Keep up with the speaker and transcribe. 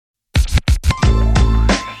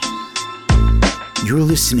You're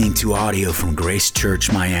listening to audio from Grace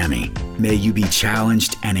Church, Miami. May you be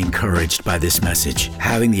challenged and encouraged by this message,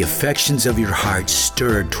 having the affections of your heart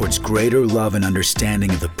stirred towards greater love and understanding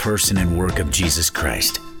of the person and work of Jesus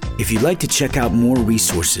Christ. If you'd like to check out more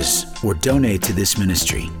resources or donate to this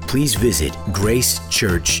ministry, please visit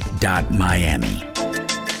gracechurch.miami.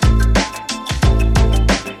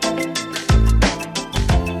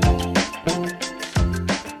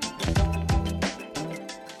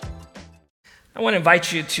 I want to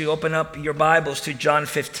invite you to open up your Bibles to John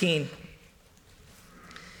 15.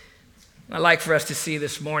 I'd like for us to see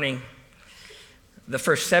this morning the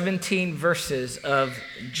first 17 verses of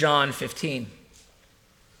John 15.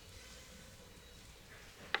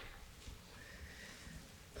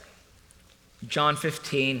 John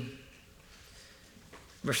 15,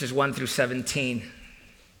 verses 1 through 17.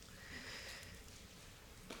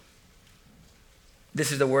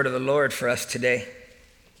 This is the word of the Lord for us today.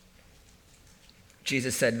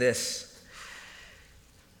 Jesus said this,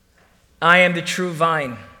 "I am the true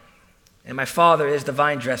vine, and my Father is the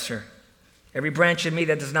vine dresser. Every branch in me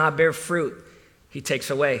that does not bear fruit, he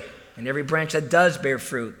takes away. And every branch that does bear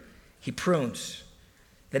fruit, he prunes,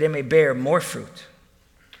 that it may bear more fruit.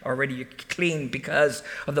 Already you're clean because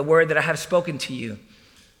of the word that I have spoken to you.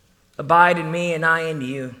 Abide in me and I in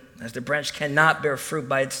you, as the branch cannot bear fruit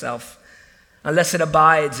by itself, unless it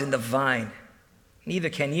abides in the vine.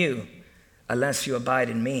 Neither can you, unless you abide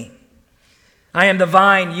in me. I am the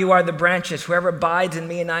vine, you are the branches. Whoever abides in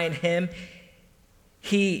me and I in him,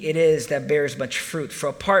 he it is that bears much fruit. For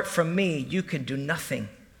apart from me, you can do nothing.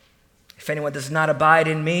 If anyone does not abide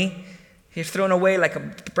in me, he is thrown away like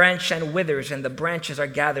a branch and withers, and the branches are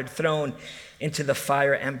gathered, thrown into the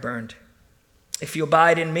fire and burned. If you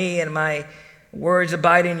abide in me and my words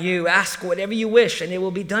abide in you, ask whatever you wish, and it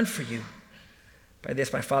will be done for you. By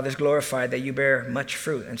this my Father is glorified, that you bear much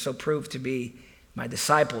fruit, and so prove to be my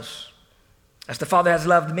disciples. As the Father has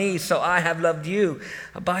loved me, so I have loved you.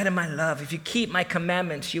 Abide in my love. If you keep my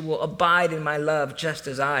commandments, you will abide in my love, just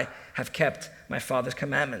as I have kept my Father's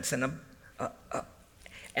commandments and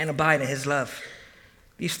abide in his love.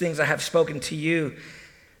 These things I have spoken to you,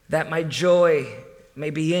 that my joy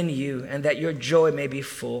may be in you, and that your joy may be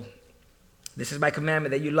full. This is my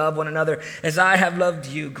commandment, that you love one another as I have loved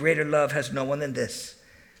you. Greater love has no one than this,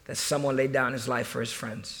 that someone laid down his life for his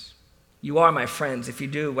friends. You are my friends if you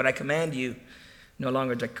do what I command you. No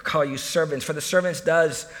longer do I call you servants, for the servant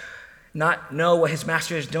does not know what his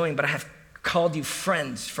master is doing, but I have called you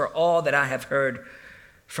friends, for all that I have heard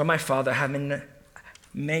from my Father have been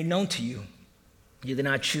made known to you. You did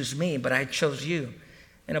not choose me, but I chose you,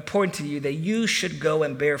 and appointed to you that you should go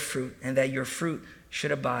and bear fruit, and that your fruit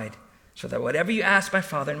should abide, so that whatever you ask my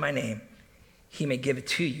Father in my name, he may give it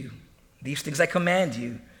to you. These things I command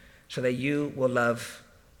you, so that you will love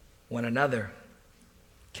one another."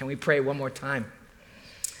 Can we pray one more time?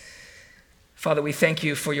 Father, we thank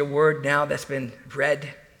you for your word now that's been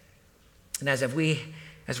read. And as we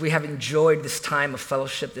have enjoyed this time of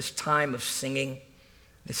fellowship, this time of singing,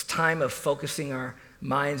 this time of focusing our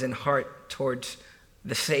minds and heart towards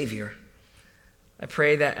the Savior, I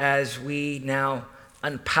pray that as we now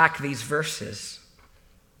unpack these verses,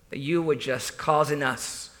 that you would just cause in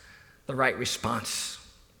us the right response,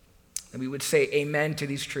 that we would say amen to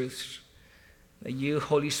these truths, that you,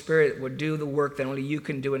 Holy Spirit, would do the work that only you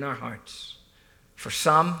can do in our hearts. For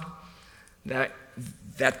some, that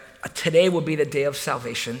today will be the day of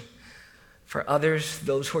salvation. For others,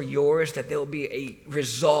 those who are yours, that there will be a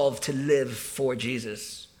resolve to live for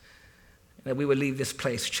Jesus, and that we would leave this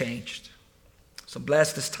place changed. So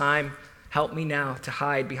bless this time. Help me now to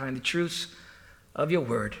hide behind the truths of your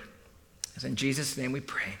word. As in Jesus' name we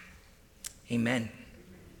pray. Amen.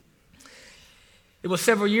 It was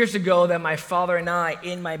several years ago that my father and I,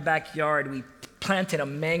 in my backyard, we planted a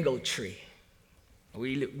mango tree.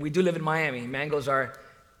 We do live in Miami. Mangoes are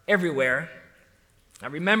everywhere. I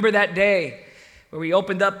remember that day where we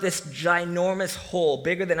opened up this ginormous hole,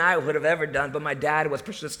 bigger than I would have ever done, but my dad was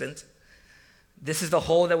persistent. This is the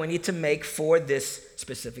hole that we need to make for this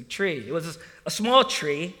specific tree. It was a small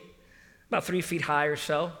tree, about 3 feet high or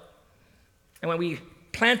so. And when we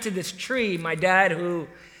planted this tree, my dad, who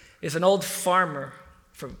is an old farmer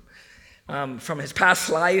from his past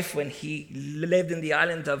life when he lived in the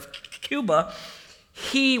island of Cuba,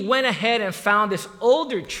 he went ahead and found this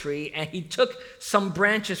older tree, and he took some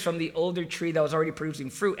branches from the older tree that was already producing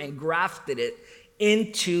fruit and grafted it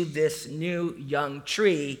into this new young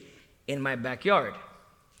tree in my backyard.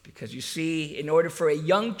 Because you see, in order for a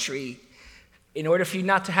young tree, in order for you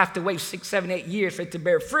not to have to wait 6, 7, 8 years for it to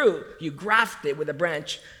bear fruit, you graft it with a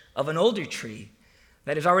branch of an older tree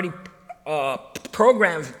that is already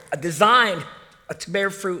programmed, designed to bear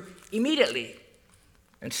fruit immediately.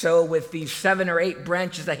 And so with these 7 or 8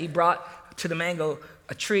 branches that he brought to the mango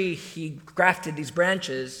tree, he grafted these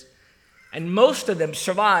branches, and most of them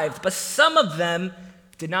survived, but some of them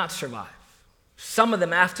did not survive. Some of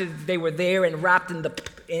them, after they were there and wrapped in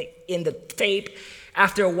the tape,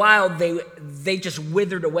 after a while they just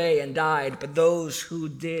withered away and died. But those who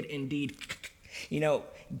did indeed,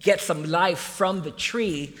 get some life from the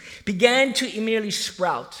tree began to immediately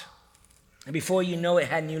sprout, and before you know it,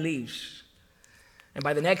 had new leaves. And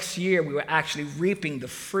by the next year, we were actually reaping the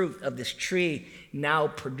fruit of this tree, now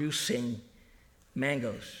producing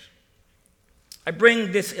mangoes. I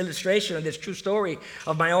bring this illustration of this true story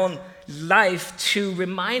of my own life to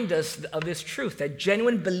remind us of this truth, that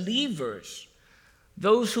genuine believers,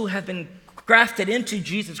 those who have been grafted into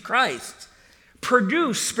Jesus Christ,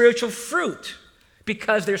 produce spiritual fruit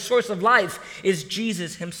because their source of life is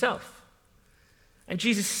Jesus himself. And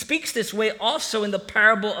Jesus speaks this way also in the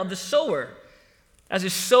parable of the sower. As a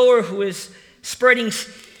sower who is spreading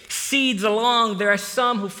seeds along, there are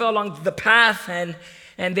some who fell along the path and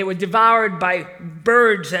they were devoured by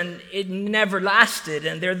birds and it never lasted.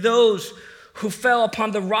 And there are those who fell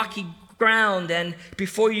upon the rocky ground and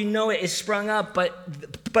before you know it, it sprung up,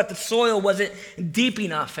 but the soil wasn't deep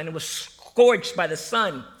enough and it was scorched by the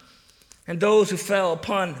sun. And those who fell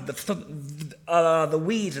upon the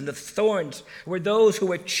weeds and the thorns were those who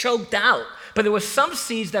were choked out. But there were some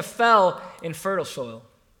seeds that fell in fertile soil.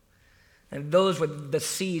 And those were the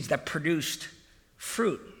seeds that produced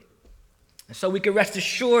fruit. And so we can rest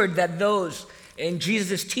assured that those in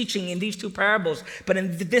Jesus' teaching in these 2 parables, but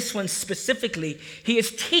in this one specifically, he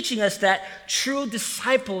is teaching us that true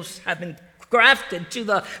disciples have been grafted to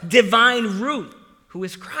the divine root, who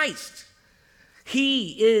is Christ.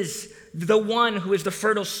 He is the one who is the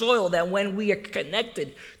fertile soil that when we are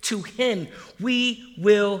connected to him, we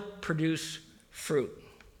will produce fruit.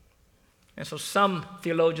 And so some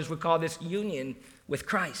theologians would call this union with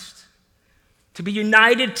Christ. To be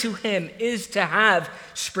united to him is to have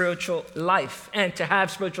spiritual life. And to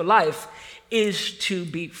have spiritual life is to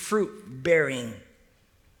be fruit-bearing.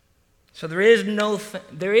 So there is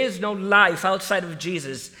no life outside of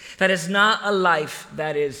Jesus that is not a life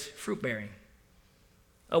that is fruit-bearing.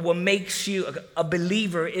 What makes you a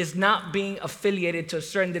believer is not being affiliated to a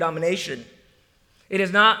certain denomination. It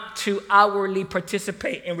is not to outwardly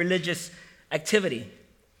participate in religious activity.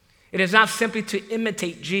 It is not simply to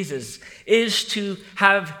imitate Jesus. It is to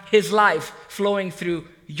have his life flowing through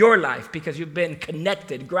your life because you've been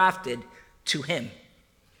connected, grafted to him.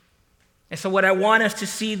 And so what I want us to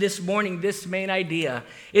see this morning, this main idea,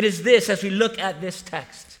 it is this as we look at this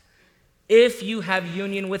text. If you have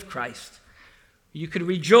union with Christ, you could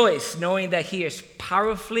rejoice knowing that he is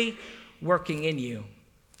powerfully working in you.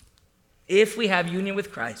 If we have union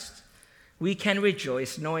with Christ, we can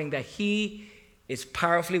rejoice knowing that he is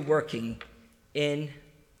powerfully working in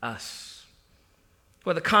us.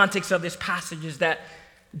 Well, the context of this passage is that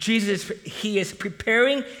he is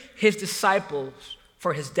preparing his disciples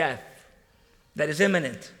for his death that is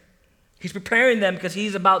imminent. He's preparing them because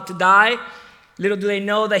he's about to die. Little do they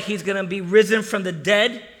know that he's going to be risen from the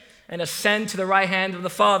dead and ascend to the right hand of the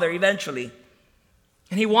Father eventually.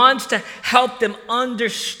 And he wants to help them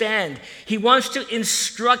understand. He wants to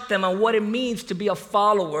instruct them on what it means to be a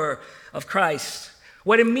follower of Christ,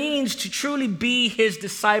 what it means to truly be his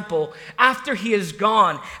disciple after he is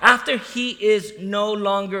gone, after he is no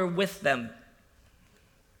longer with them.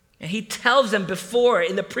 And he tells them before,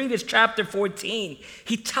 in the previous chapter 14,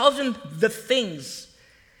 he tells them the things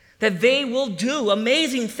that they will do,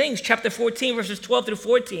 amazing things. Chapter 14, verses 12 through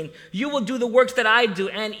 14. You will do the works that I do,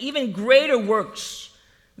 and even greater works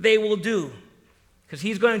they will do, because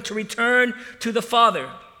he's going to return to the Father.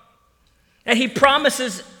 And he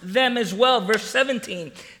promises them as well, verse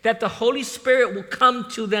 17, that the Holy Spirit will come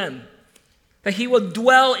to them, that he will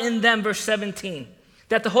dwell in them, verse 17,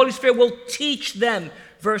 that the Holy Spirit will teach them,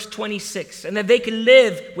 verse 26, and that they can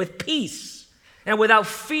live with peace and without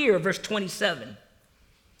fear, verse 27.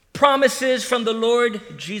 Promises from the Lord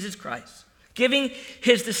Jesus Christ, giving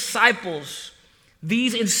his disciples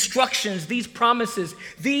these instructions, these promises,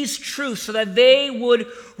 these truths, so that they would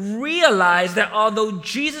realize that although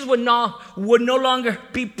Jesus would no longer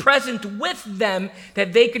be present with them,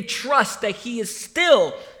 that they could trust that he is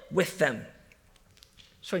still with them.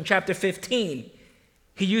 So in chapter 15,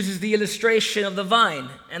 he uses the illustration of the vine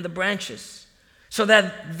and the branches, so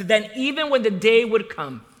that then even when the day would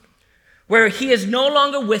come where he is no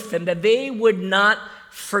longer with them, that they would not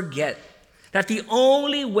forget that the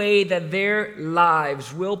only way that their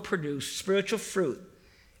lives will produce spiritual fruit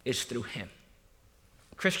is through him.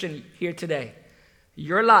 Christian, here today,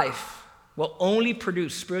 your life, will only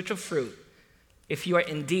produce spiritual fruit if you are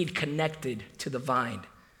indeed connected to the vine,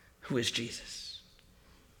 who is Jesus.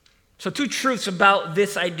 So 2 truths about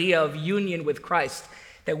this idea of union with Christ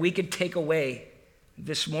that we could take away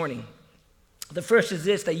this morning. The first is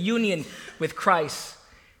this: that union with Christ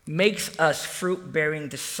makes us fruit-bearing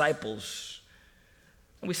disciples.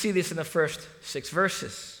 And we see this in the first 6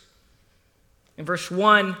 verses. In verse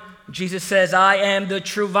 1, Jesus says, "I am the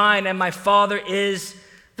true vine, and my Father is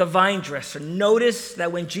the vine dresser." Notice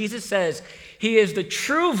that when Jesus says he is the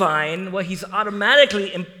true vine, what he's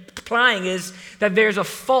automatically implying is that there's a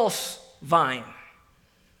false vine.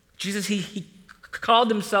 Jesus, he called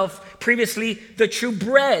himself previously the true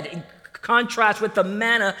bread, in contrast with the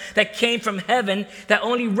manna that came from heaven that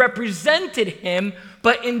only represented him,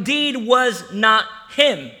 but indeed was not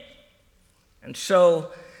him. And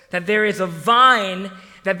so that there is a vine,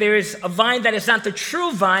 that is not the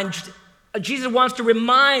true vine. Jesus wants to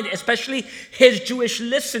remind, especially his Jewish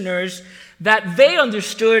listeners, that they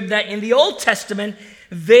understood that in the Old Testament,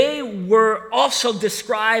 they were also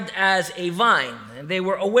described as a vine, and they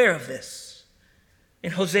were aware of this.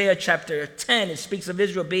 In Hosea chapter 10, it speaks of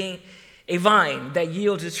Israel being a vine that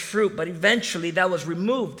yields its fruit, but eventually that was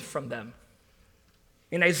removed from them.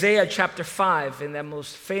 In Isaiah chapter 5, in that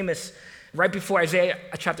most famous, right before Isaiah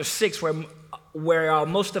chapter 6, where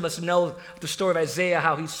most of us know the story of Isaiah,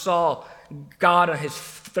 how he saw God on his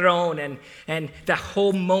throne, and that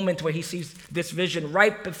whole moment where he sees this vision.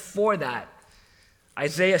 Right before that,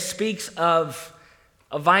 Isaiah speaks of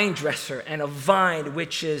a vine dresser and a vine,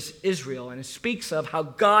 which is Israel, and it speaks of how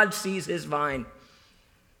God sees his vine.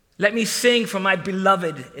 "Let me sing for my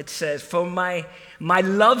beloved," it says, "for my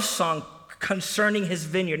love song concerning his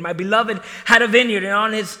vineyard. My beloved had a vineyard, and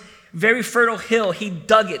on his very fertile hill he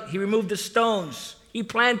dug it. He removed the stones. He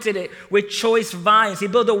planted it with choice vines. He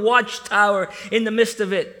built a watchtower in the midst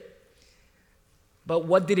of it." But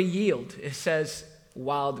what did it yield? It says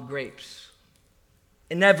wild grapes.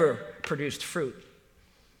 It never produced fruit.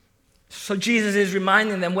 So Jesus is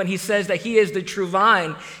reminding them when he says that he is the true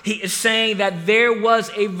vine, he is saying that there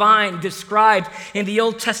was a vine described in the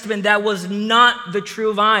Old Testament that was not the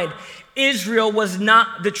true vine. Israel was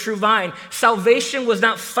not the true vine. Salvation was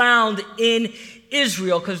not found in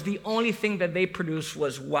Israel because the only thing that they produced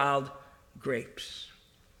was wild grapes.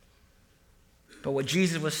 But what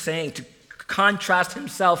Jesus was saying, to contrast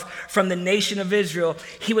himself from the nation of Israel,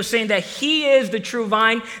 he was saying that he is the true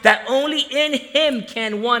vine, that only in him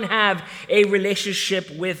can one have a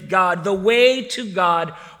relationship with God. The way to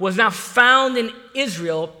God was not found in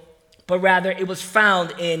Israel, but rather it was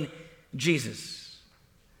found in Jesus.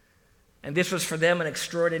 And this was for them an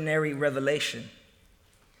extraordinary revelation.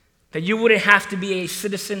 That you wouldn't have to be a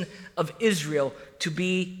citizen of Israel to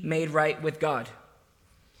be made right with God.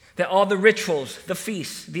 That all the rituals, the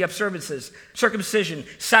feasts, the observances, circumcision,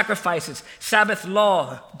 sacrifices, Sabbath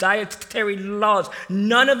law, dietary laws,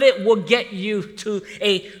 none of it will get you to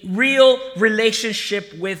a real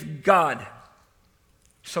relationship with God.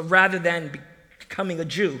 So rather than becoming a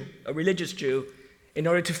Jew, a religious Jew, in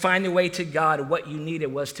order to find your way to God, what you needed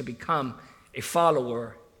was to become a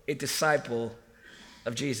follower, a disciple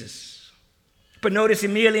of Jesus. But notice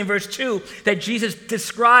immediately in verse 2 that Jesus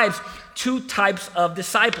describes 2 types of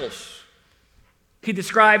disciples. He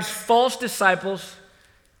describes false disciples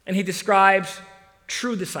and he describes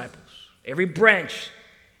true disciples. Every branch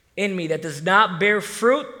in me that does not bear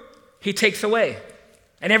fruit, he takes away.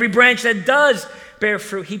 And every branch that does bear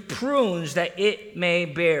fruit, he prunes that it may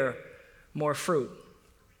bear more fruit.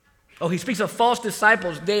 Oh, he speaks of false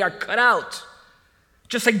disciples. They are cut out.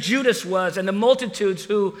 Just like Judas was, and the multitudes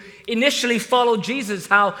who initially followed Jesus,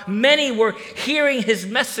 how many were hearing his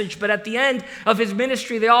message, but at the end of his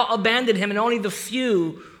ministry, they all abandoned him, and only the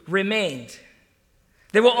few remained.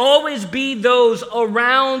 There will always be those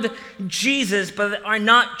around Jesus, but are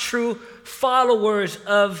not true followers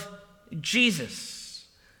of Jesus.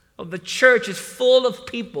 Oh, the church is full of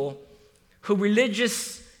people who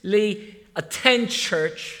religiously attend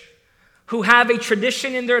church, who have a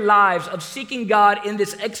tradition in their lives of seeking God in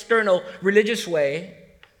this external religious way.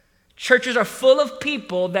 Churches are full of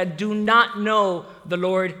people that do not know the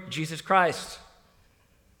Lord Jesus Christ.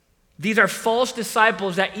 These are false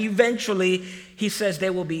disciples that eventually, he says, they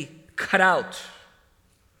will be cut out.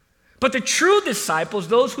 But the true disciples,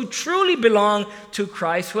 those who truly belong to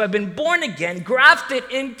Christ, who have been born again, grafted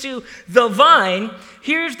into the vine,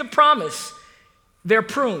 here's the promise. They're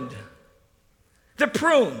pruned. They're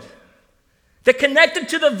pruned. They're connected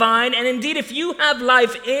to the vine, and indeed, if you have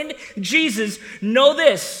life in Jesus, know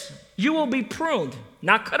this, you will be pruned,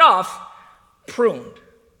 not cut off, pruned.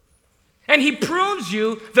 And he prunes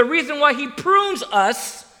you. The reason why he prunes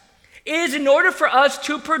us is in order for us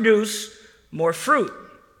to produce more fruit.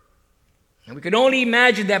 And we can only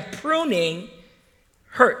imagine that pruning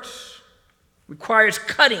hurts, requires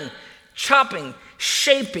cutting, chopping,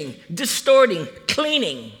 shaping, distorting,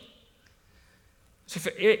 cleaning. So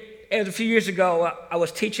a few years ago, I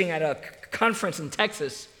was teaching at a conference in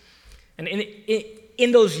Texas. And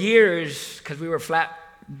in those years, because we were flat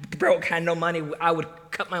broke, had no money, I would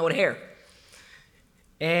cut my own hair.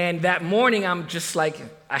 And that morning, I'm just like,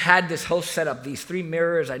 I had this whole setup, these 3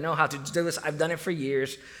 mirrors. I know how to do this. I've done it for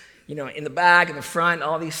years. You know, in the back, in the front,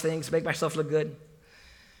 all these things, make myself look good.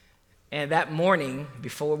 And that morning,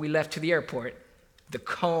 before we left to the airport, the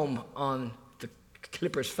comb on the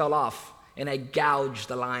clippers fell off, and I gouged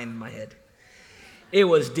the line in my head. It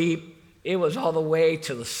was deep. It was all the way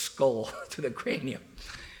to the skull, to the cranium.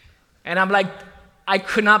 And I'm like, I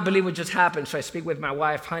could not believe what just happened. So I speak with my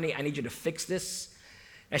wife, honey, I need you to fix this.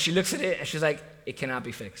 And she looks at it, and she's like, it cannot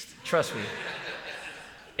be fixed. Trust me.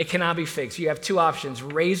 It cannot be fixed. You have 2 options: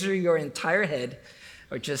 razor your entire head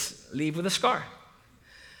or just leave with a scar.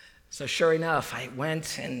 So sure enough, I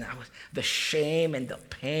went, and the shame and the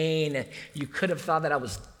pain, and you could have thought that I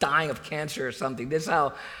was dying of cancer or something. This is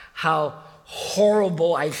how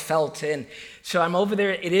horrible I felt. And so I'm over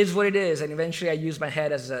there. It is what it is. And eventually I used my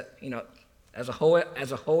head as a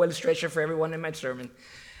whole illustration for everyone in my sermon.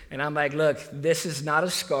 And I'm like, look, this is not a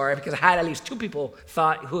scar, because I had at least 2 people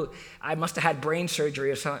thought who I must have had brain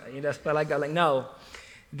surgery or something. But I'm like, no,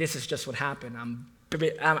 this is just what happened.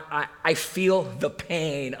 I feel the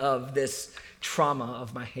pain of this trauma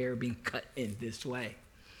of my hair being cut in this way.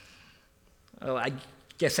 Oh, I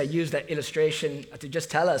guess I use that illustration to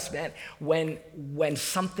just tell us, man, when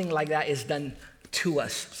something like that is done to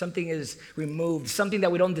us, something is removed, something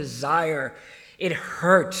that we don't desire, it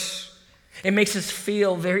hurts. It makes us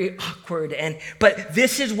feel very awkward. But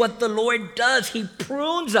this is what the Lord does. He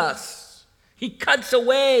prunes us. He cuts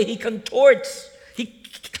away. He contorts. He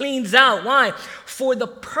cleans out. Why? For the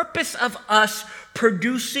purpose of us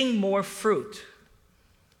producing more fruit.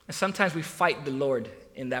 And sometimes we fight the Lord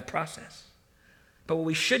in that process. But what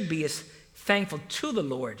we should be is thankful to the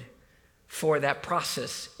Lord for that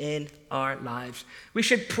process in our lives. We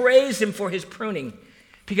should praise him for his pruning,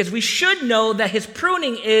 because we should know that his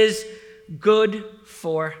pruning is good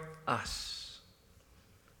for us.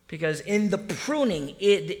 Because in the pruning,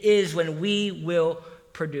 it is when we will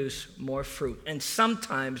produce more fruit. And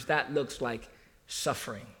sometimes that looks like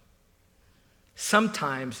suffering.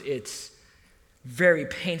 Sometimes it's very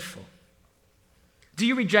painful. Do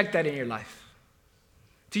you reject that in your life?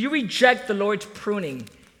 Do you reject the Lord's pruning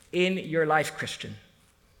in your life, Christian?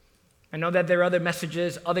 I know that there are other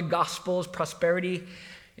messages, other gospels, prosperity,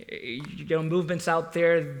 movements out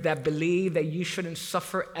there that believe that you shouldn't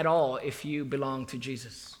suffer at all if you belong to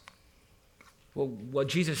Jesus. Well,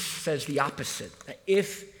 Jesus says the opposite.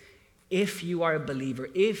 If you are a believer,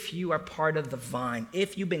 if you are part of the vine,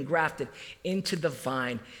 if you've been grafted into the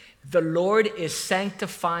vine, the Lord is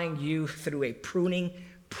sanctifying you through a pruning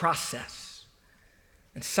process.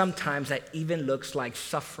 And sometimes that even looks like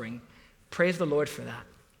suffering. Praise the Lord for that.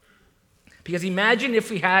 Because imagine if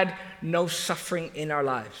we had no suffering in our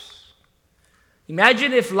lives.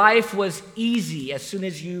 Imagine if life was easy as soon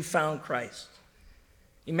as you found Christ.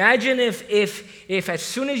 Imagine if as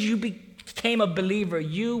soon as you became a believer,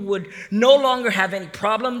 you would no longer have any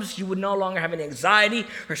problems, you would no longer have any anxiety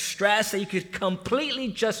or stress, that you could completely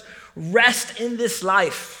just rest in this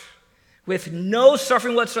life with no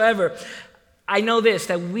suffering whatsoever. I know this,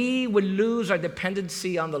 that we would lose our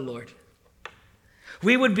dependency on the Lord.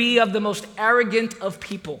 We would be of the most arrogant of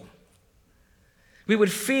people. We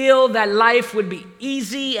would feel that life would be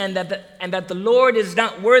easy and that the Lord is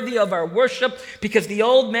not worthy of our worship, because the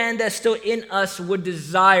old man that's still in us would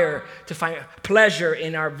desire to find pleasure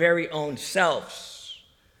in our very own selves.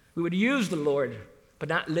 We would use the Lord, but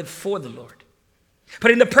not live for the Lord.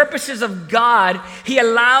 But in the purposes of God, he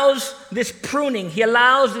allows this pruning. He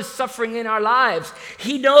allows this suffering in our lives.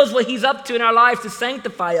 He knows what he's up to in our lives to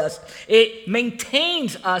sanctify us. It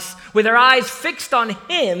maintains us with our eyes fixed on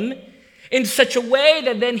him in such a way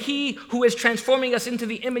that then he who is transforming us into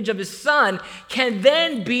the image of his Son can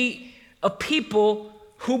then be a people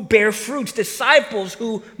who bear fruit, disciples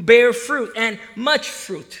who bear fruit, and much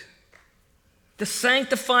fruit. The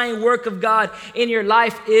sanctifying work of God in your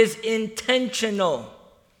life is intentional.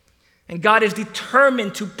 And God is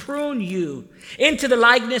determined to prune you into the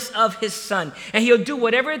likeness of his Son. And he'll do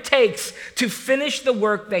whatever it takes to finish the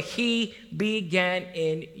work that he began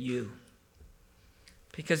in you.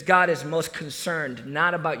 Because God is most concerned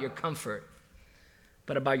not about your comfort,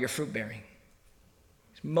 but about your fruit bearing.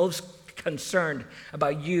 He's most concerned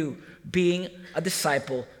about you being a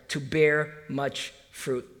disciple to bear much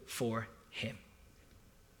fruit for him.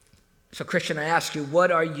 So, Christian, I ask you,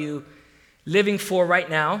 what are you living for right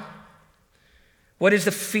now? What is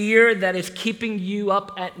the fear that is keeping you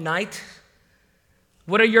up at night?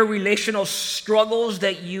 What are your relational struggles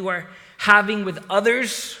that you are having with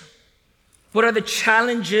others? What are the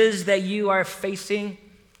challenges that you are facing?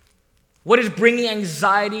 What is bringing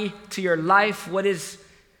anxiety to your life? What is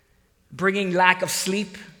bringing lack of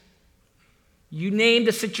sleep? You name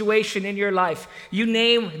the situation in your life. You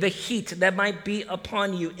name the heat that might be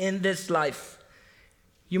upon you in this life.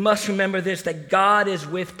 You must remember this, that God is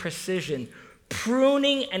with precision,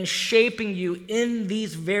 pruning and shaping you in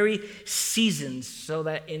these very seasons so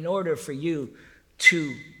that in order for you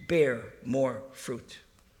to bear more fruit.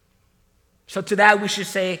 So to that we should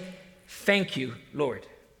say, thank you, Lord.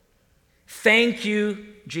 Thank you,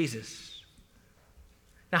 Jesus.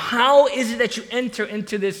 Now, how is it that you enter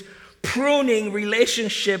into this pruning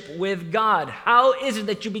relationship with God? How is it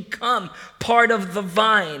that you become part of the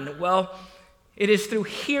vine? Well, it is through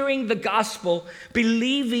hearing the gospel,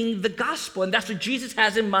 believing the gospel. And that's what Jesus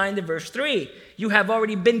has in mind in verse 3. You have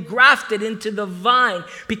already been grafted into the vine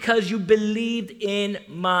because you believed in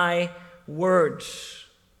my words.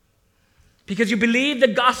 Because you believed the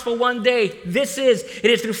gospel one day. It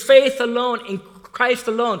is through faith alone, in Christ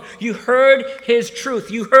alone. You heard his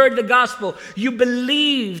truth. You heard the gospel. You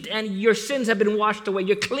believed, and your sins have been washed away.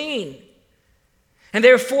 You're clean. And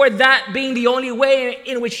therefore, that being the only way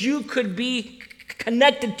in which you could be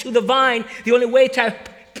connected to the vine, the only way to have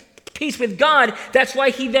peace with God, that's why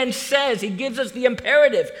he then says, he gives us the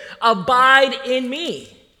imperative, abide in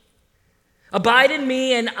me. Abide in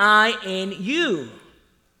me and I in you.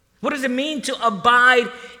 What does it mean to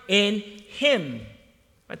abide in him?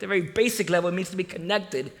 At the very basic level, it means to be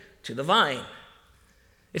connected to the vine.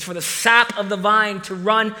 It's for the sap of the vine to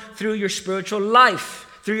run through your spiritual life,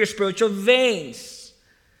 through your spiritual veins.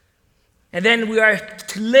 And then we are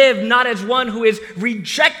to live not as one who is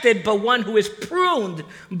rejected, but one who is pruned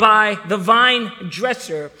by the vine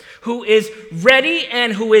dresser, who is ready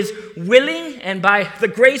and who is willing, and by the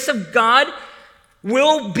grace of God,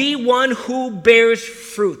 will be one who bears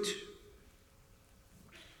fruit.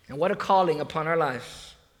 And what a calling upon our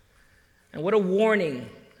lives. And what a warning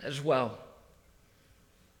as well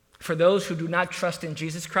for those who do not trust in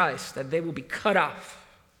Jesus Christ, that they will be cut off.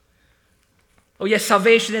 Oh yes,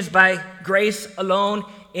 salvation is by grace alone,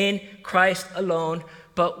 in Christ alone.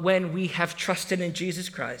 But when we have trusted in Jesus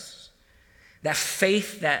Christ, that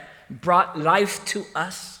faith that brought life to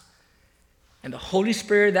us, and the Holy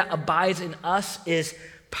Spirit that abides in us is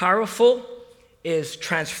powerful, is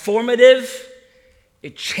transformative.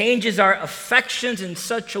 It changes our affections in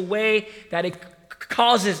such a way that it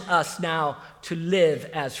causes us now to live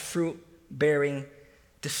as fruit-bearing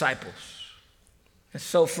disciples. And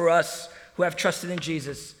so for us who have trusted in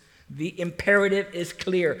Jesus, the imperative is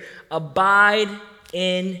clear. Abide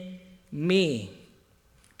in me.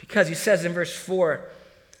 Because he says in verse 4,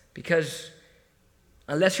 because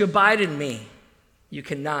unless you abide in me, you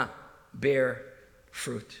cannot bear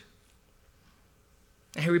fruit.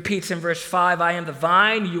 And he repeats in verse 5, I am the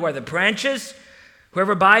vine, you are the branches.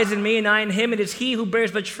 Whoever abides in me and I in him, it is he who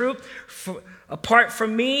bears much fruit. Apart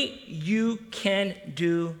from me, you can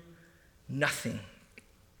do nothing.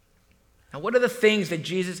 Now, what are the things that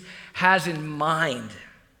Jesus has in mind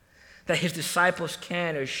that his disciples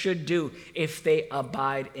can or should do if they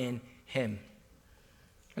abide in him?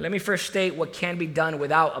 Let me first state what can be done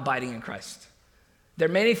without abiding in Christ. There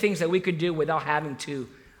are many things that we could do without having to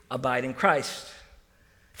abide in Christ.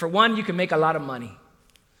 For one, you can make a lot of money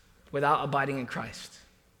without abiding in Christ.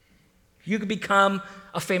 You could become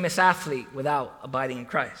a famous athlete without abiding in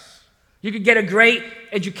Christ. You could get a great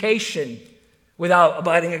education without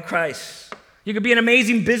abiding in Christ. You could be an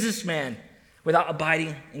amazing businessman without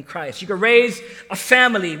abiding in Christ. You could raise a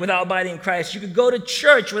family without abiding in Christ. You could go to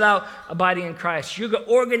church without abiding in Christ. You could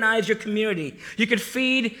organize your community. You could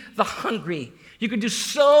feed the hungry. You could do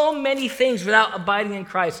so many things without abiding in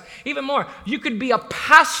Christ. Even more, you could be a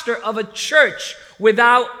pastor of a church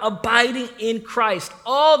without abiding in Christ.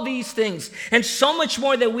 All these things and so much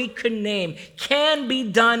more that we could name can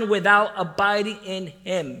be done without abiding in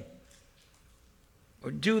him, or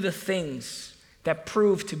do the things that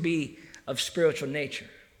prove to be of spiritual nature.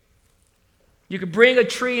 You could bring a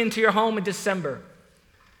tree into your home in December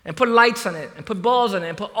and put lights on it and put balls on it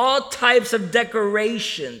and put all types of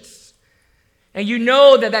decorations. And you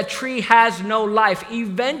know that that tree has no life.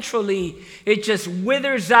 Eventually, it just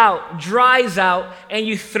withers out, dries out, and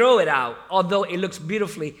you throw it out, although it looks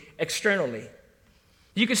beautifully externally.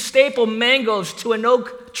 You could staple mangoes to an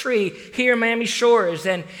oak tree here in Miami Shores,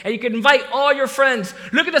 and you could invite all your friends.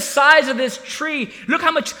 Look at the size of this tree. Look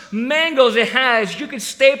how much mangoes it has. You could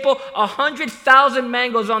staple 100,000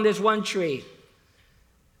 mangoes on this one tree.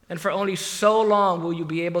 And for only so long will you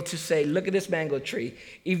be able to say, look at this mango tree.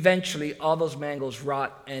 Eventually, all those mangoes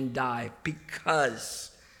rot and die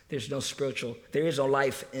because there is no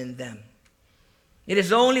life in them. It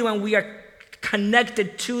is only when we are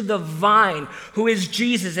connected to the vine, who is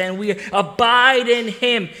Jesus, and we abide in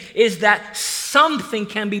him, is that something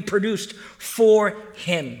can be produced for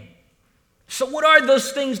him. So what are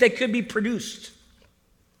those things that could be produced?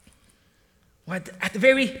 Well, at the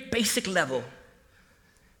very basic level,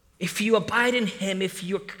 if you abide in him, if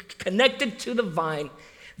you're connected to the vine,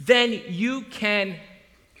 then you can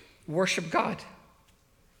worship God.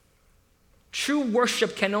 True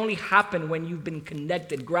worship can only happen when you've been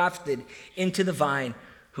connected, grafted into the vine,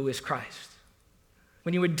 who is Christ.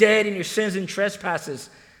 When you were dead in your sins and trespasses,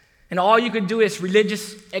 and all you could do is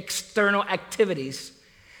religious external activities,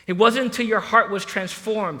 it wasn't until your heart was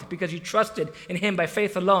transformed because you trusted in him by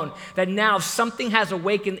faith alone that now something has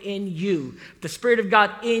awakened in you. The Spirit of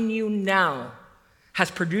God in you now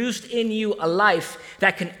has produced in you a life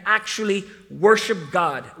that can actually worship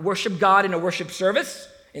God. Worship God in a worship service,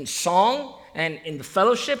 in song, and in the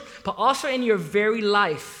fellowship, but also in your very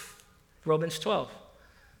life. Romans 12.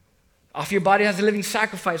 Offer your body as a living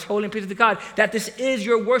sacrifice, holy and pleasing to God, that this is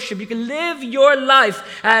your worship. You can live your life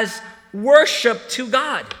as worship to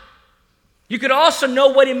God. You could also know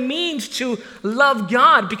what it means to love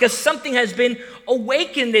God because something has been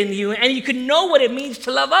awakened in you, and you can know what it means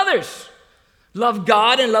to love others. Love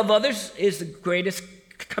God and love others is the greatest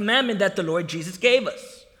commandment that the Lord Jesus gave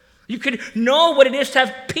us. You could know what it is to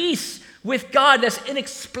have peace with God that's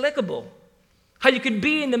inexplicable. How you could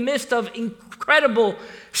be in the midst of incredible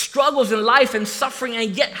struggles in life and suffering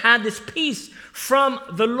and yet have this peace from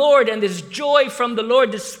the Lord and this joy from the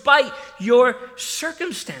Lord despite your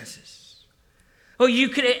circumstances. Or you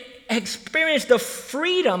could experience the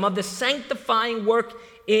freedom of the sanctifying work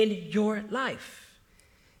in your life.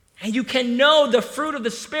 And you can know the fruit of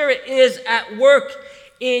the Spirit is at work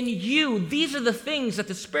in you. These are the things that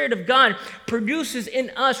the Spirit of God produces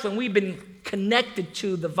in us when we've been connected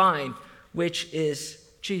to the vine, which is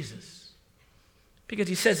Jesus. Because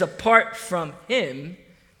he says, apart from him,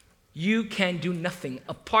 you can do nothing.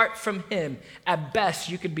 Apart from him, at best,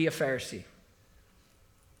 you could be a Pharisee.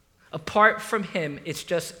 Apart from him, it's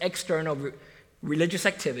just external religious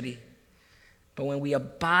activity. But when we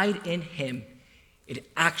abide in him, it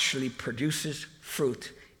actually produces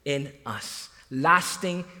fruit in us.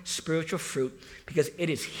 Lasting spiritual fruit, because it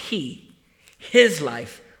is he, his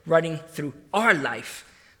life, running through our life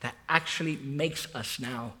that actually makes us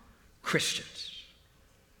now Christians.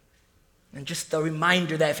 And just a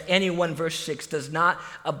reminder that if anyone, verse 6, does not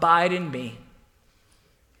abide in me,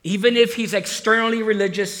 even if he's externally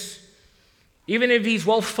religious, even if he's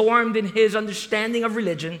well-formed in his understanding of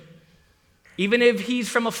religion, even if he's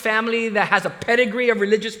from a family that has a pedigree of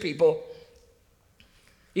religious people,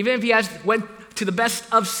 even if he went to the best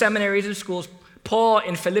of seminaries and schools, Paul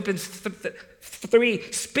in Philippians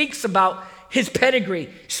 3 speaks about his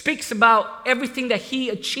pedigree, speaks about everything that he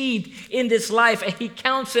achieved in this life, and he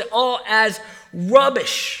counts it all as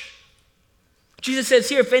rubbish. Jesus says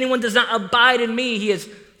here, if anyone does not abide in me, he is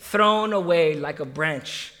thrown away like a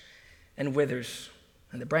branch and withers.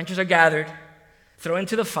 And the branches are gathered, thrown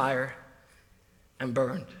into the fire, and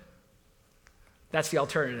burned. That's the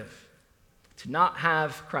alternative. To not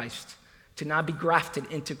have Christ, to not be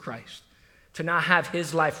grafted into Christ, to not have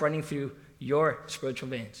his life running through your spiritual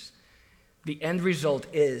veins. The end result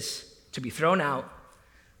is to be thrown out,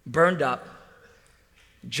 burned up,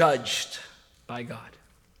 judged by God.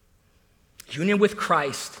 Union with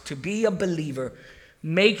Christ, to be a believer,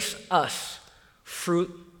 makes us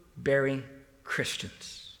fruit-bearing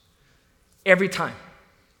Christians. Every time.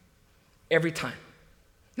 Every time.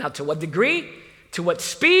 Now, to what degree? To what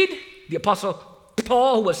speed? The Apostle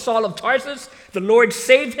Paul, who was Saul of Tarsus, the Lord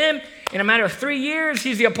saved him. In a matter of 3 years,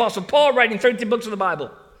 he's the Apostle Paul, writing 13 books of the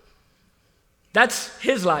Bible. That's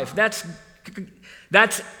his life. That's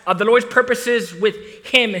the Lord's purposes with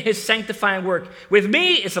him and his sanctifying work. With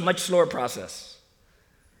me, it's a much slower process.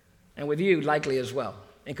 And with you, likely as well,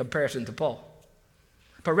 in comparison to Paul.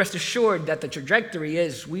 But rest assured that the trajectory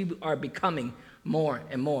is we are becoming more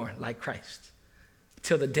and more like Christ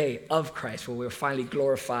till the day of Christ, where we're finally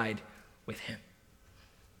glorified with him.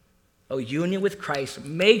 Oh, union with Christ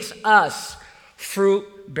makes us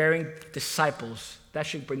fruit-bearing disciples. That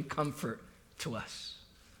should bring comfort to us.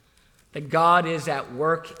 That God is at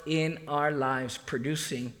work in our lives,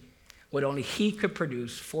 producing what only he could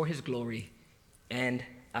produce for his glory and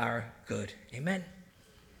our good. Amen.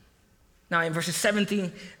 Now in verses 7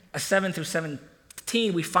 through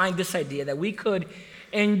 17, we find this idea that we could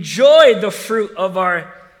enjoy the fruit of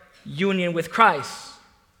our union with Christ.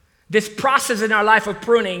 This process in our life of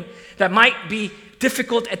pruning that might be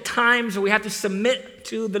difficult at times, where we have to submit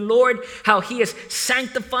to the Lord, how he is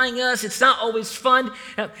sanctifying us. It's not always fun.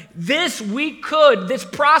 This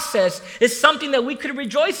process is something that we could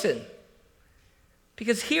rejoice in.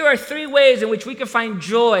 Because here are three ways in which we can find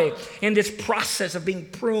joy in this process of being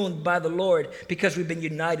pruned by the Lord because we've been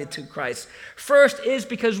united to Christ. First is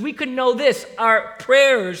because we can know this: our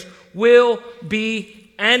prayers will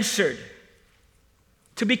be answered.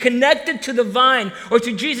 To be connected to the vine or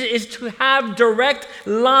to Jesus is to have direct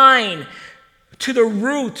line to the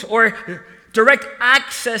root or direct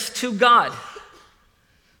access to God.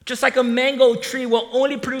 Just like a mango tree will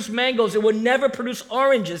only produce mangoes, it will never produce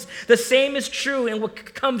oranges. The same is true in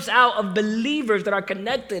what comes out of believers that are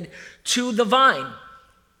connected to the vine.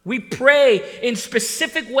 We pray in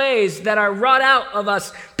specific ways that are wrought out of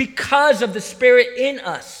us because of the Spirit in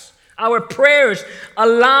us. Our prayers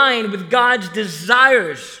align with God's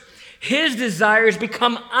desires. His desires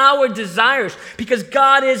become our desires because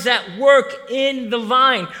God is at work in the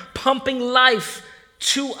vine, pumping life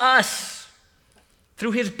to us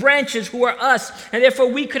through his branches who are us. And therefore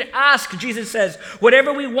we could ask, Jesus says,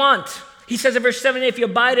 whatever we want. He says in verse 7, if you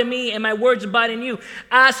abide in me and my words abide in you,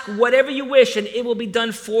 ask whatever you wish and it will be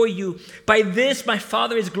done for you. By this my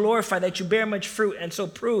Father is glorified, that you bear much fruit and so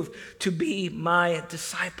prove to be my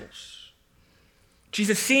disciples.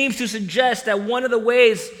 Jesus seems to suggest that one of the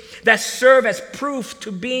ways that serve as proof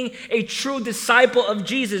to being a true disciple of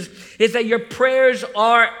Jesus is that your prayers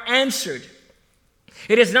are answered.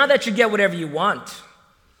 It is not that you get whatever you want.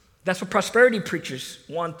 That's what prosperity preachers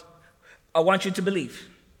want you to believe.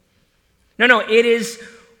 No, it is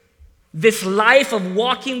this life of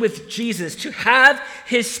walking with Jesus, to have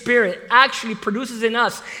his Spirit actually produces in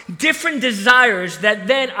us different desires that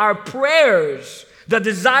then our prayers, the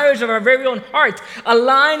desires of our very own heart,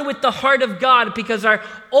 align with the heart of God, because our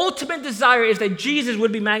ultimate desire is that Jesus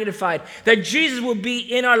would be magnified, that Jesus would be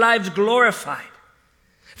in our lives glorified,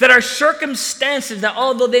 that our circumstances, that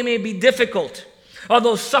although they may be difficult,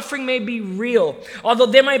 although suffering may be real, although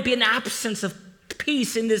there might be an absence of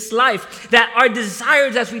peace in this life, that our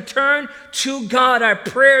desires as we turn to God, our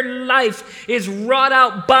prayer life is wrought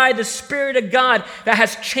out by the Spirit of God that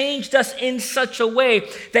has changed us in such a way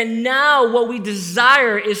that now what we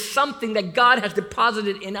desire is something that God has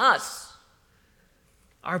deposited in us.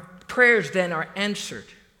 Our prayers then are answered.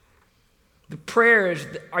 The prayers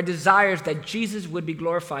are desires that Jesus would be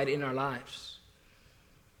glorified in our lives.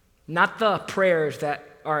 Not the prayers that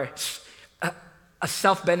are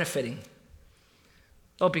self-benefiting.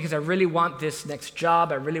 Oh, because I really want this next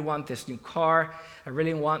job. I really want this new car. I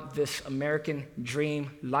really want this American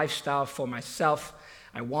dream lifestyle for myself.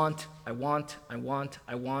 I want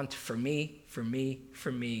for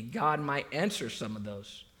me. God might answer some of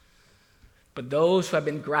those. But those who have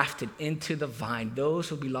been grafted into the vine, those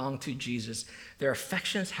who belong to Jesus, their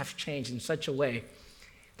affections have changed in such a way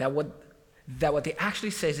that what they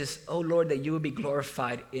actually says is, oh Lord, that you will be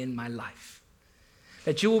glorified in my life.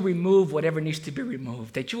 That you will remove whatever needs to be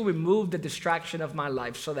removed. That you will remove the distraction of my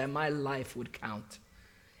life so that my life would count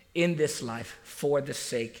in this life for the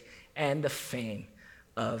sake and the fame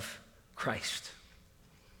of Christ.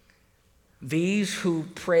 These who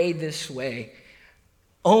pray this way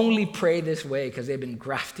only pray this way because they've been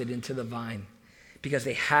grafted into the vine, because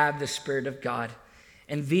they have the Spirit of God.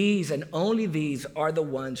 And these and only these are the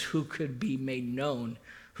ones who could be made known,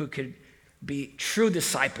 who could be true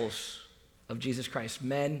disciples of Jesus Christ,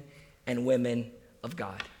 men and women of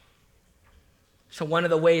God. So one of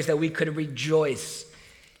the ways that we could rejoice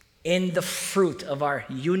in the fruit of our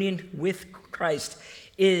union with Christ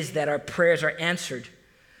is that our prayers are answered,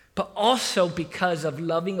 but also because of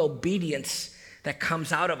loving obedience that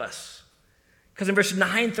comes out of us. Because in verse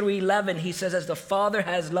 9 through 11, he says, as the Father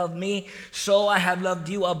has loved me, so I have loved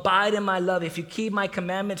you. Abide in my love. If you keep my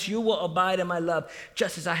commandments, you will abide in my love,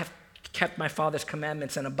 just as I have kept my Father's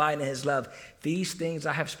commandments and abide in his love. These things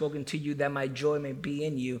I have spoken to you, that my joy may be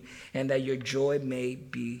in you and that your joy may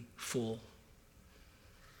be full.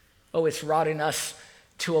 Oh, it's wrought in us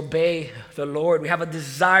to obey the Lord. We have a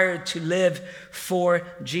desire to live for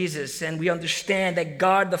Jesus. And we understand that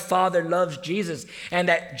God the Father loves Jesus, and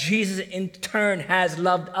that Jesus in turn has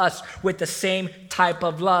loved us with the same type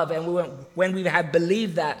of love. And when we have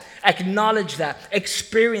believed that, acknowledged that,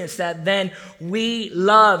 experienced that, then we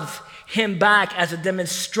love him back as a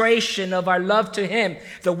demonstration of our love to him.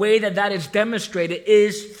 The way that is demonstrated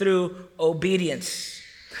is through obedience.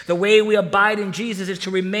 The way we abide in Jesus is to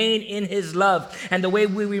remain in his love. And the way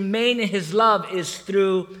we remain in his love is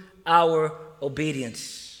through our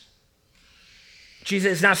obedience.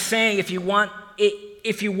 Jesus is not saying if you want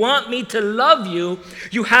me to love you,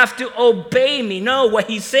 you have to obey me. No, what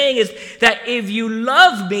he's saying is that if you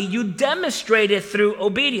love me, you demonstrate it through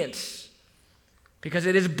obedience. Because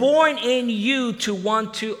it is born in you to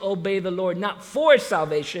want to obey the Lord, not for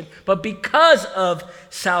salvation, but because of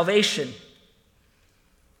salvation.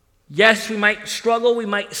 Yes, we might struggle, we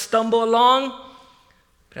might stumble along,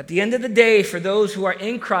 but at the end of the day, for those who are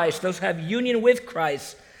in Christ, those who have union with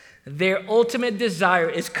Christ, their ultimate desire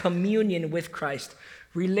is communion with Christ,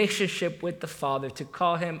 relationship with the Father, to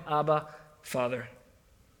call him Abba, Father.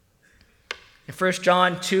 In 1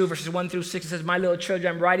 John 2, verses 1 through 6, it says, "My little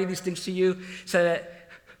children, I'm writing these things to you so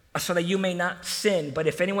that you may not sin. But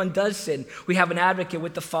if anyone does sin, we have an advocate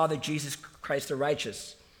with the Father, Jesus Christ the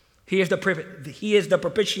righteous. He is the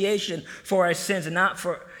propitiation for our sins, and not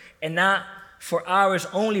for ours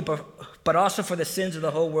only, but also for the sins of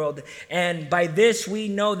the whole world. And by this we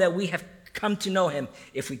know that we have come to know him,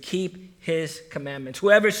 if we keep his commandments.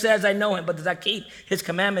 Whoever says, I know him, but does not keep his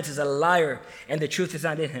commandments is a liar, and the truth is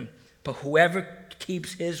not in him. But whoever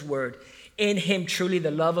keeps his word, in him truly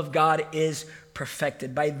the love of God is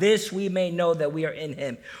perfected. By this we may know that we are in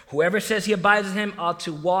him. Whoever says he abides in him ought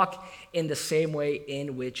to walk in the same way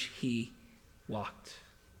in which he walked."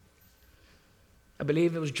 I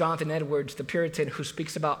believe it was Jonathan Edwards, the Puritan, who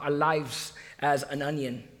speaks about our lives as an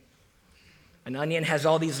onion. An onion has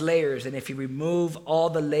all these layers, and if you remove all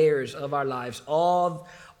the layers of our lives, all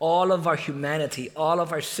of our humanity, all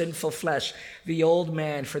of our sinful flesh, the old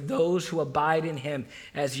man, for those who abide in him,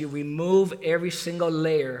 as you remove every single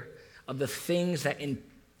layer of the things that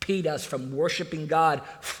impede us from worshiping God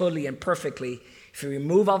fully and perfectly, if you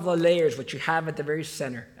remove all the layers, what you have at the very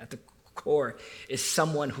center, at the core, is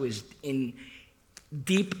someone who is in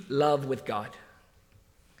deep love with God.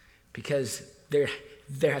 Because there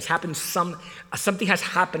has happened something has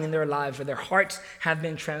happened in their lives where their hearts have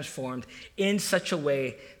been transformed in such a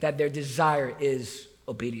way that their desire is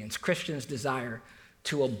obedience. Christians desire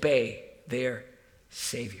to obey their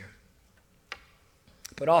Savior.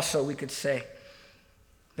 But also we could say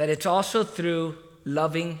that it's also through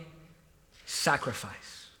loving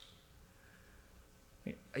sacrifice.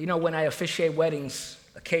 You know, when I officiate weddings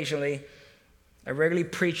occasionally, I regularly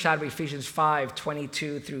preach out of Ephesians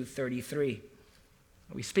 5:22 through 33.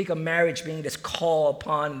 We speak of marriage being this call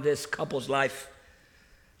upon this couple's life,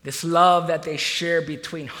 this love that they share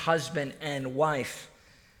between husband and wife.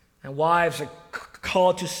 And wives are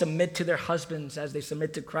called to submit to their husbands as they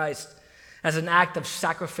submit to Christ, as an act of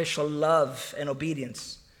sacrificial love and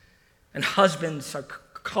obedience. And husbands are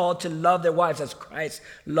called to love their wives as Christ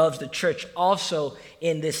loves the church, also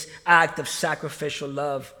in this act of sacrificial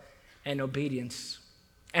love and obedience.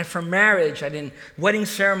 And for marriage and in wedding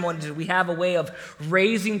ceremonies, we have a way of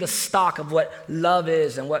raising the stock of what love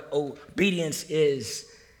is and what obedience is.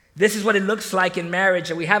 This is what it looks like in marriage,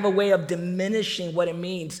 and we have a way of diminishing what it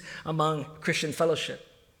means among Christian fellowship.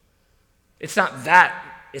 It's not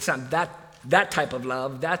that type of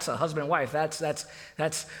love. That's a husband and wife.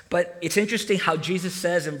 But it's interesting how Jesus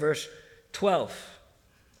says in verse 12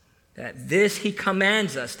 that this he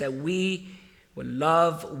commands us, that we would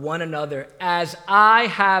love one another as I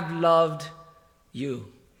have loved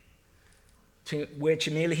you. To which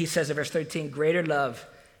immediately he says in verse 13, greater love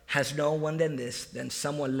has no one than this, than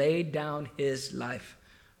someone laid down his life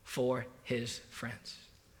for his friends.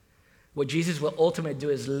 What Jesus will ultimately do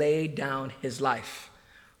is lay down his life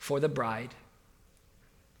for the bride.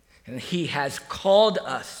 And he has called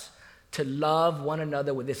us to love one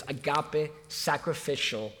another with this agape,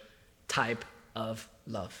 sacrificial type of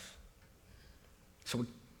love. So we're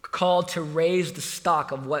called to raise the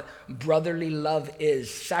stock of what brotherly love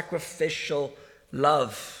is, sacrificial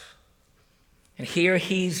love. And here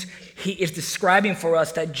he is describing for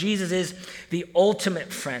us that Jesus is the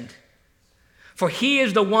ultimate friend. For he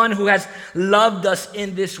is the one who has loved us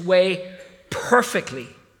in this way perfectly.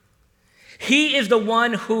 He is the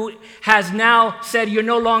one who has now said, you're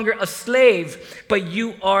no longer a slave, but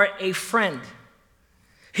you are a friend.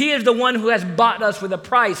 He is the one who has bought us with a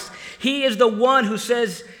price. He is the one who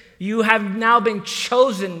says, You have now been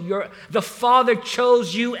chosen. The Father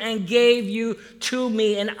chose you and gave you to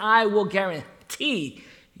me, and I will guarantee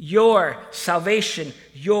your salvation,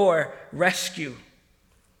 your rescue.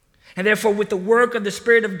 And therefore, with the work of the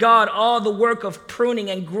Spirit of God, all the work of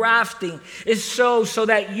pruning and grafting is so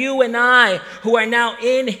that you and I, who are now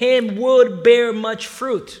in Him, would bear much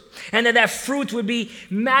fruit. And that fruit would be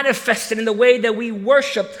manifested in the way that we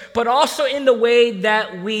worship, but also in the way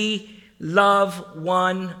that we love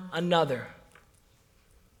one another.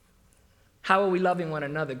 How are we loving one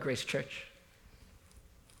another, Grace Church?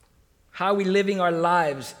 How are we living our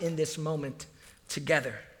lives in this moment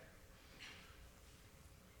together?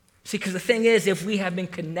 See, because the thing is, if we have been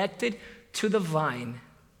connected to the vine,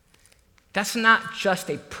 that's not just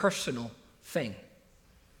a personal thing.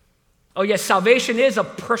 Oh, yes, salvation is a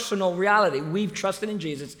personal reality. We've trusted in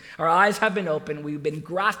Jesus. Our eyes have been opened. We've been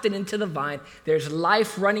grafted into the vine. There's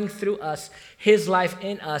life running through us, His life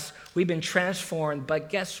in us. We've been transformed. But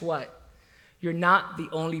guess what? You're not the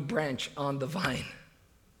only branch on the vine.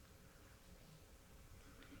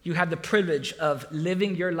 You have the privilege of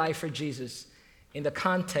living your life for Jesus in the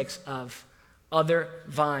context of other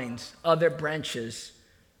vines, other branches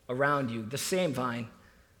around you. The same vine,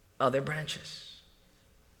 other branches.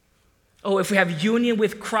 Oh, if we have union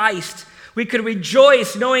with Christ, we could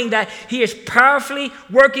rejoice knowing that He is powerfully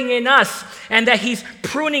working in us and that He's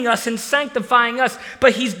pruning us and sanctifying us.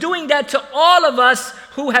 But He's doing that to all of us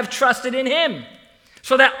who have trusted in Him,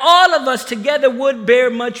 so that all of us together would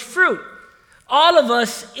bear much fruit. All of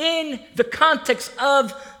us in the context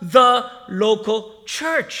of the local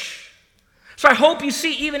church. So I hope you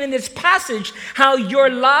see, even in this passage, how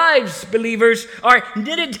your lives, believers, are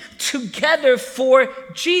knitted together for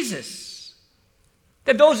Jesus.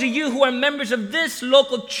 That those of you who are members of this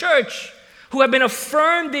local church, who have been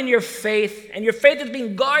affirmed in your faith, and your faith is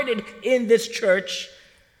being guarded in this church,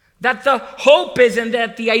 that the hope is and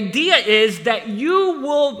that the idea is that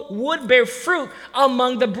you would bear fruit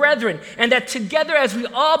among the brethren. And that together, as we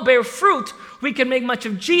all bear fruit, we can make much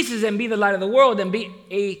of Jesus and be the light of the world and be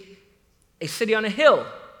a city on a hill.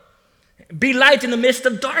 Be light in the midst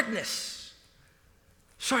of darkness.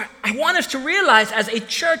 So I want us to realize as a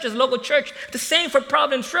church, as a local church, the same for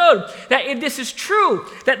Providence Road, that if this is true,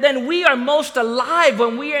 that then we are most alive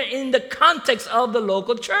when we are in the context of the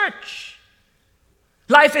local church.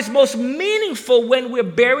 Life is most meaningful when we're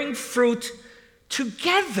bearing fruit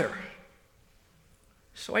together.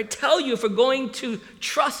 So I tell you, if we're going to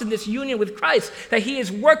trust in this union with Christ, that He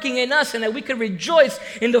is working in us and that we can rejoice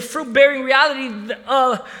in the fruit-bearing reality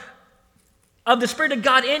of the Spirit of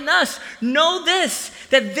God in us, know this,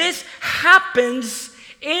 that this happens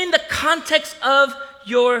in the context of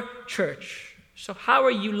your church. So how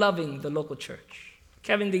are you loving the local church?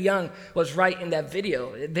 Kevin DeYoung was right in that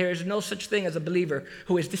video. There is no such thing as a believer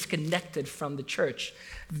who is disconnected from the church.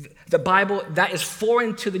 The Bible, that is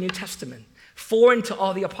foreign to the New Testament, foreign to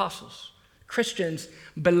all the apostles. Christians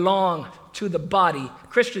belong to the body.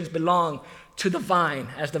 Christians belong to the vine,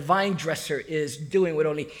 as the vine dresser is doing what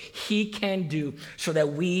only He can do so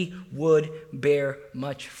that we would bear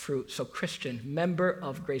much fruit. So Christian, member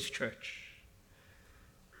of Grace Church,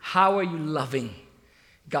 how are you loving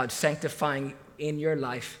God, sanctifying in your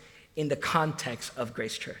life in the context of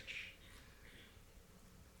Grace Church?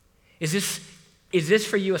 Is this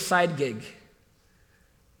for you a side gig?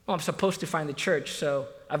 Well, I'm supposed to find the church, so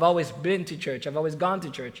I've always been to church. I've always gone to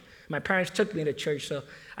church. My parents took me to church, so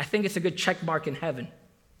I think it's a good check mark in heaven.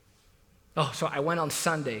 Oh, so I went on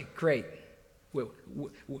Sunday. Great.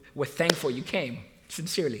 We're thankful you came,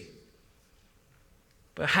 sincerely.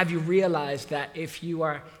 But have you realized that if you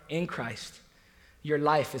are in Christ, your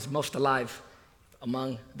life is most alive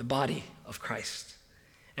among the body of Christ,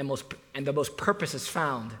 and the most purpose is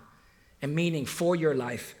found and meaning for your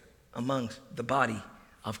life among the body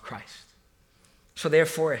of Christ. So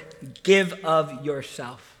therefore, give of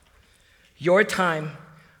yourself, your time,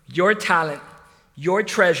 your talent, your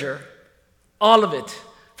treasure, all of it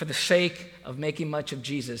for the sake of making much of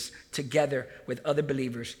Jesus together with other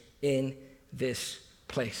believers in this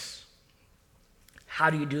place.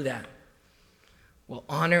 How do you do that? Well,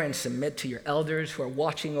 honor and submit to your elders who are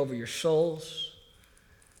watching over your souls.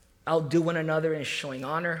 Outdo one another in showing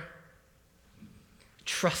honor.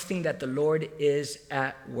 Trusting that the Lord is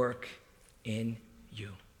at work in you.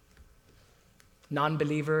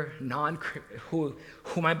 Non-believer, who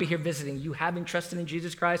might be here visiting, you haven't trusted in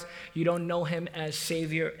Jesus Christ, you don't know Him as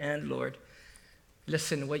Savior and Lord.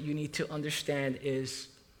 Listen, what you need to understand is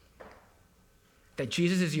that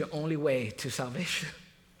Jesus is your only way to salvation.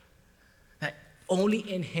 Only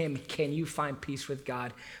in Him can you find peace with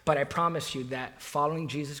God. But I promise you that following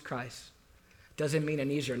Jesus Christ doesn't mean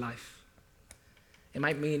an easier life. It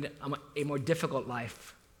might mean a more difficult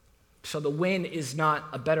life. So the win is not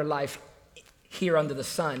a better life here under the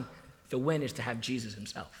sun. The win is to have Jesus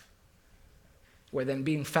himself. Where then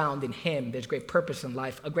being found in him, there's great purpose in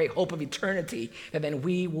life, a great hope of eternity, and then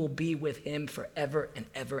we will be with him forever and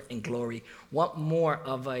ever in glory. What more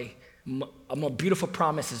of a more beautiful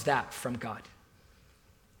promise is that from God?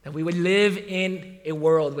 That we would live in a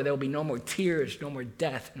world where there will be no more tears, no more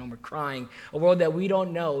death, no more crying, a world that we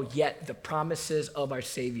don't know, yet the promises of our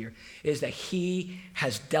Savior is that he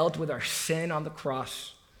has dealt with our sin on the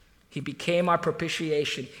cross. He became our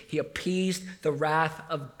propitiation. He appeased the wrath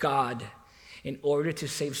of God in order to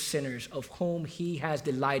save sinners, of whom he has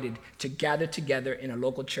delighted to gather together in a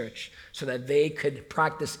local church so that they could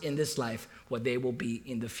practice in this life what they will be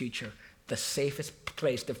in the future. The safest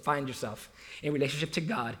place to find yourself in relationship to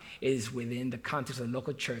God is within the context of the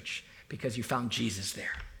local church, because you found Jesus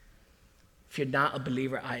there. If you're not a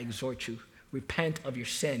believer, I exhort you, repent of your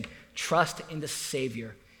sin, trust in the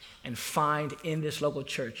Savior, and find in this local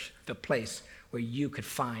church the place where you could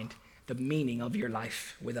find the meaning of your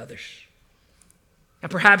life with others. And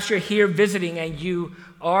perhaps you're here visiting and you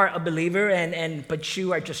are a believer, but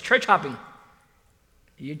you are just church hopping.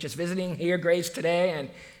 You're just visiting here, Grace, today, and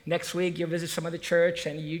next week you'll visit some other church,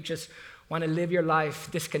 and you just want to live your life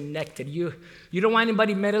disconnected. You don't want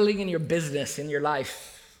anybody meddling in your business, in your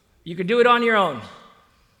life. You can do it on your own.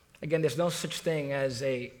 Again, there's no such thing as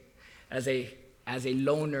a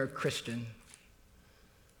loner Christian.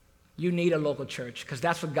 You need a local church because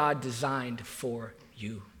that's what God designed for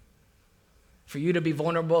you. For you to be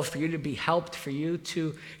vulnerable, for you to be helped, for you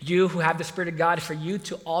who have the Spirit of God, for you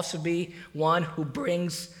to also be one who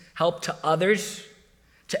brings help to others,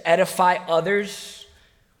 to edify others.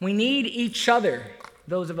 We need each other,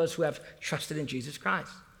 those of us who have trusted in Jesus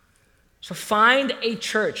Christ. So find a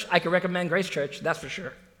church. I can recommend Grace Church, that's for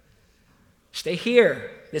sure. Stay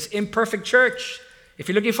here, this imperfect church. If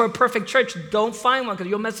you're looking for a perfect church, don't find one because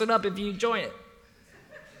you'll mess it up if you join it.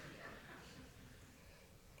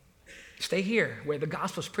 Stay here where the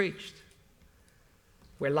gospel's preached,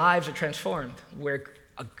 where lives are transformed, where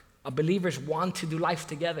believers want to do life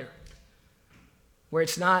together, where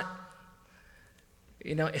it's not,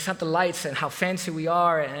 it's not the lights and how fancy we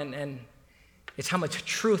are, and it's how much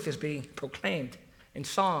truth is being proclaimed in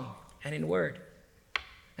song and in word.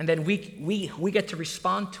 And then we get to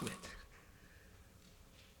respond to it.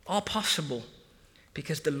 All possible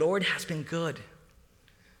because the Lord has been good,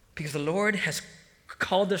 because the Lord has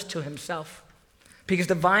called us to himself, because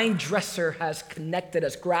the vine dresser has connected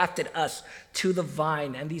us, grafted us to the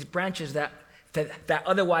vine, and these branches that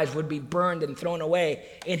otherwise would be burned and thrown away,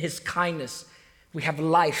 in his kindness, we have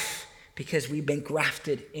life because we've been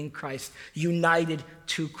grafted in Christ, united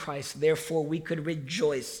to Christ. Therefore, we could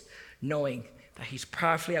rejoice knowing that he's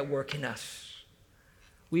powerfully at work in us.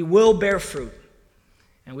 We will bear fruit,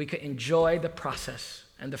 and we could enjoy the process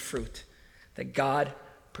and the fruit that God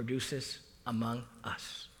produces among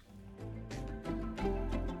us.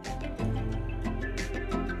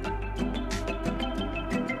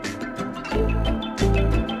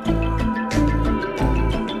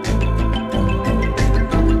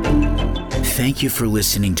 Thank you for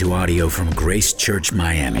listening to audio from Grace Church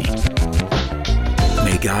Miami.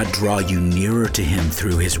 May God draw you nearer to him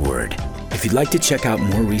through his word. If you'd like to check out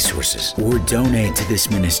more resources or donate to this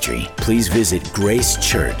ministry, please visit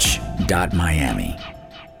gracechurch.miami.